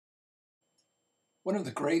One of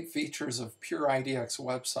the great features of PureIDX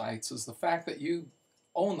websites is the fact that you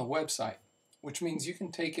own the website, which means you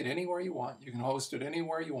can take it anywhere you want. You can host it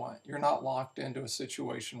anywhere you want. You're not locked into a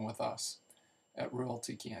situation with us at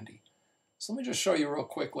Royalty Candy. So let me just show you real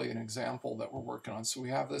quickly an example that we're working on. So we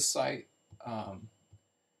have this site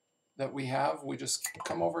that we have. We just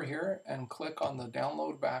come over here and click on the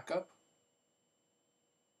download backup.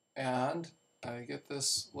 And I get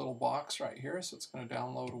this little box right here, so it's going to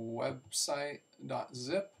download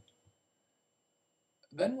website.zip.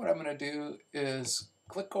 Then what I'm going to do is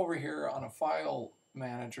click over here on a file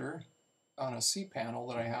manager on a cPanel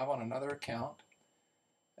that I have on another account,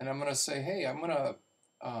 and I'm going to say, hey, I'm going to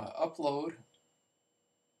upload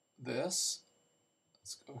this.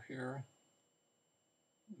 Let's go here,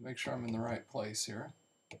 make sure I'm in the right place here.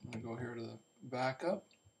 I'm going to go here to the backup.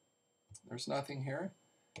 There's nothing here.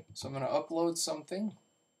 So I'm going to upload something,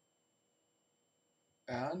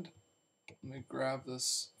 and let me grab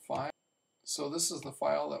this file. So this is the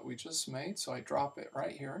file that we just made, so I drop it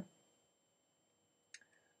right here.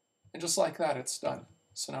 And just like that, it's done.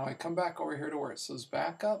 So now I come back over here to where it says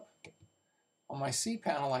backup. On my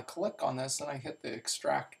cPanel, I click on this and I hit the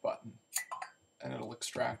extract button, and it'll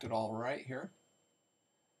extract it all right here.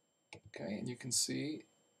 Okay, and you can see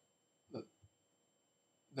that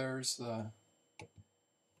there's the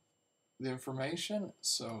information.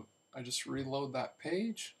 So I just reload that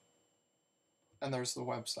page, and there's the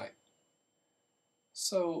website.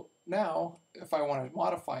 So now if I want to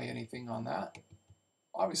modify anything on that,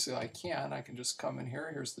 obviously I can. I can just come in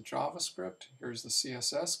here. Here's the JavaScript, here's the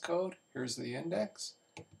CSS code, here's the index.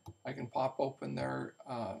 I can pop open their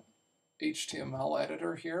HTML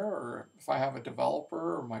editor here, or if I have a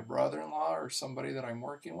developer or my brother-in-law or somebody that I'm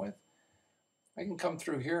working with, I can come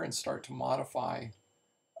through here and start to modify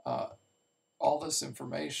all this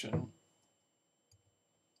information,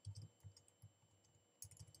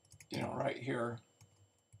 right here,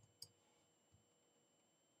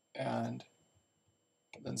 and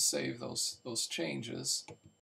then save those changes.